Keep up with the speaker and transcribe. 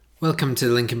Welcome to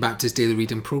the Lincoln Baptist Daily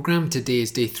Reading Programme. Today is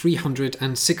day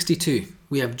 362.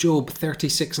 We have Job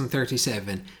 36 and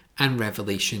 37 and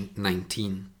Revelation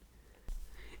 19.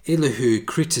 Elihu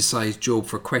criticised Job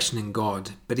for questioning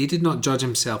God, but he did not judge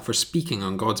himself for speaking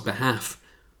on God's behalf.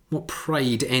 What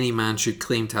pride any man should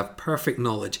claim to have perfect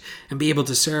knowledge and be able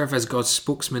to serve as God's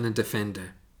spokesman and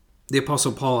defender. The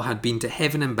Apostle Paul had been to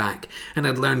heaven and back and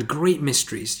had learned great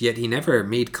mysteries, yet he never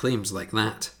made claims like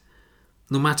that.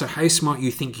 No matter how smart you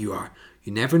think you are,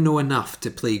 you never know enough to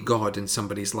play God in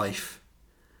somebody's life.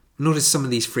 Notice some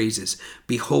of these phrases.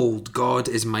 Behold, God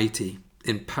is mighty,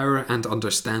 in power and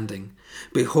understanding.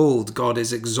 Behold, God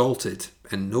is exalted,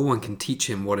 and no one can teach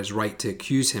him what is right to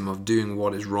accuse him of doing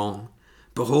what is wrong.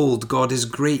 Behold, God is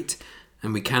great,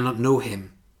 and we cannot know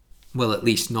him. Well, at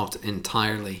least not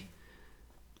entirely.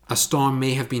 A storm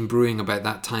may have been brewing about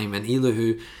that time, and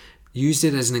Elihu used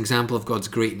it as an example of God's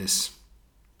greatness.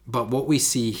 But what we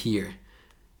see here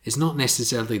is not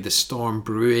necessarily the storm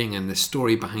brewing and the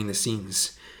story behind the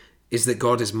scenes, is that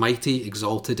God is mighty,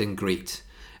 exalted and great,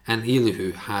 and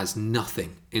Elihu has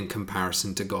nothing in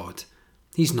comparison to God.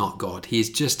 He's not God, he is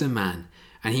just a man,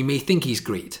 and he may think he's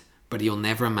great, but he'll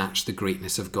never match the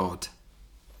greatness of God.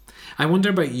 I wonder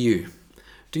about you.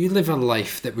 Do you live a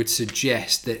life that would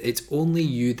suggest that it's only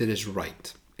you that is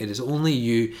right? It is only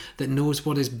you that knows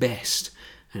what is best,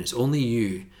 and it's only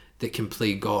you that can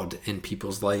play God in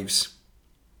people's lives?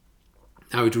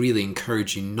 I would really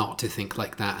encourage you not to think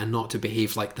like that and not to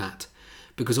behave like that,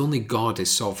 because only God is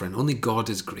sovereign, only God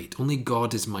is great, only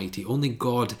God is mighty, only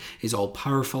God is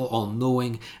all-powerful,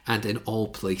 all-knowing, and in all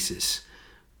places.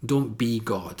 Don't be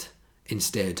God.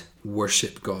 Instead,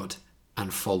 worship God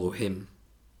and follow him.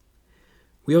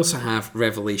 We also have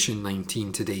Revelation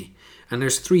 19 today, and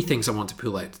there's three things I want to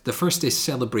pull out. The first is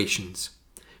celebrations.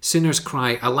 Sinners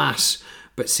cry, alas,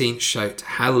 but saints shout,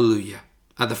 hallelujah.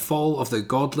 At the fall of the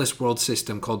godless world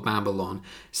system called Babylon,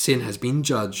 sin has been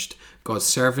judged, God's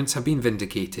servants have been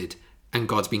vindicated, and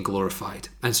God's been glorified.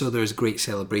 And so there is great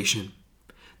celebration.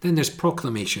 Then there's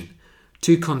proclamation.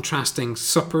 Two contrasting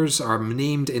suppers are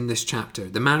named in this chapter.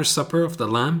 The marriage supper of the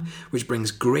Lamb, which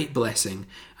brings great blessing,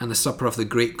 and the supper of the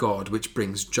great God, which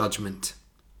brings judgment.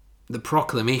 The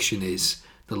proclamation is,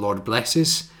 the Lord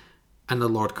blesses and the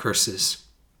Lord curses.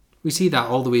 We see that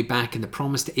all the way back in the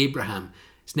promise to Abraham.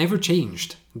 It's never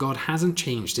changed. God hasn't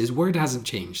changed. His word hasn't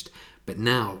changed. But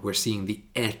now we're seeing the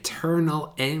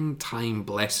eternal end-time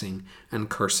blessing and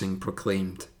cursing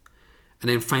proclaimed. And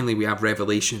then finally we have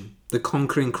Revelation. The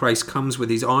conquering Christ comes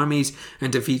with his armies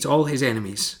and defeats all his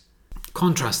enemies.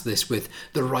 Contrast this with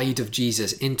the ride of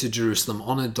Jesus into Jerusalem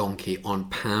on a donkey on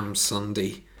Palm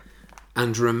Sunday.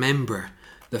 And remember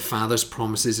the Father's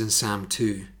promises in Psalm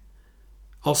 2.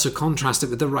 Also contrast it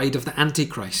with the ride of the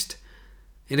Antichrist.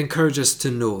 It encourages us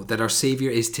to know that our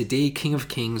Saviour is today King of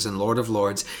Kings and Lord of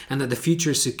Lords, and that the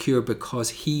future is secure because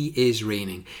he is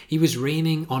reigning. He was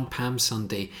reigning on Palm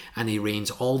Sunday, and he reigns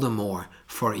all the more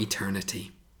for eternity.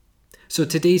 So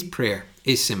today's prayer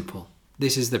is simple.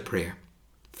 This is the prayer.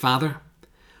 Father,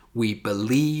 we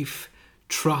believe,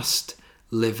 trust,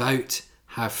 live out,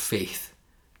 have faith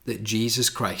that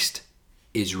Jesus Christ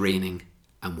is reigning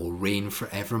and will reign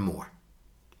forevermore.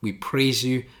 We praise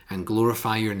you and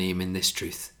glorify your name in this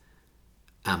truth.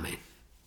 Amen.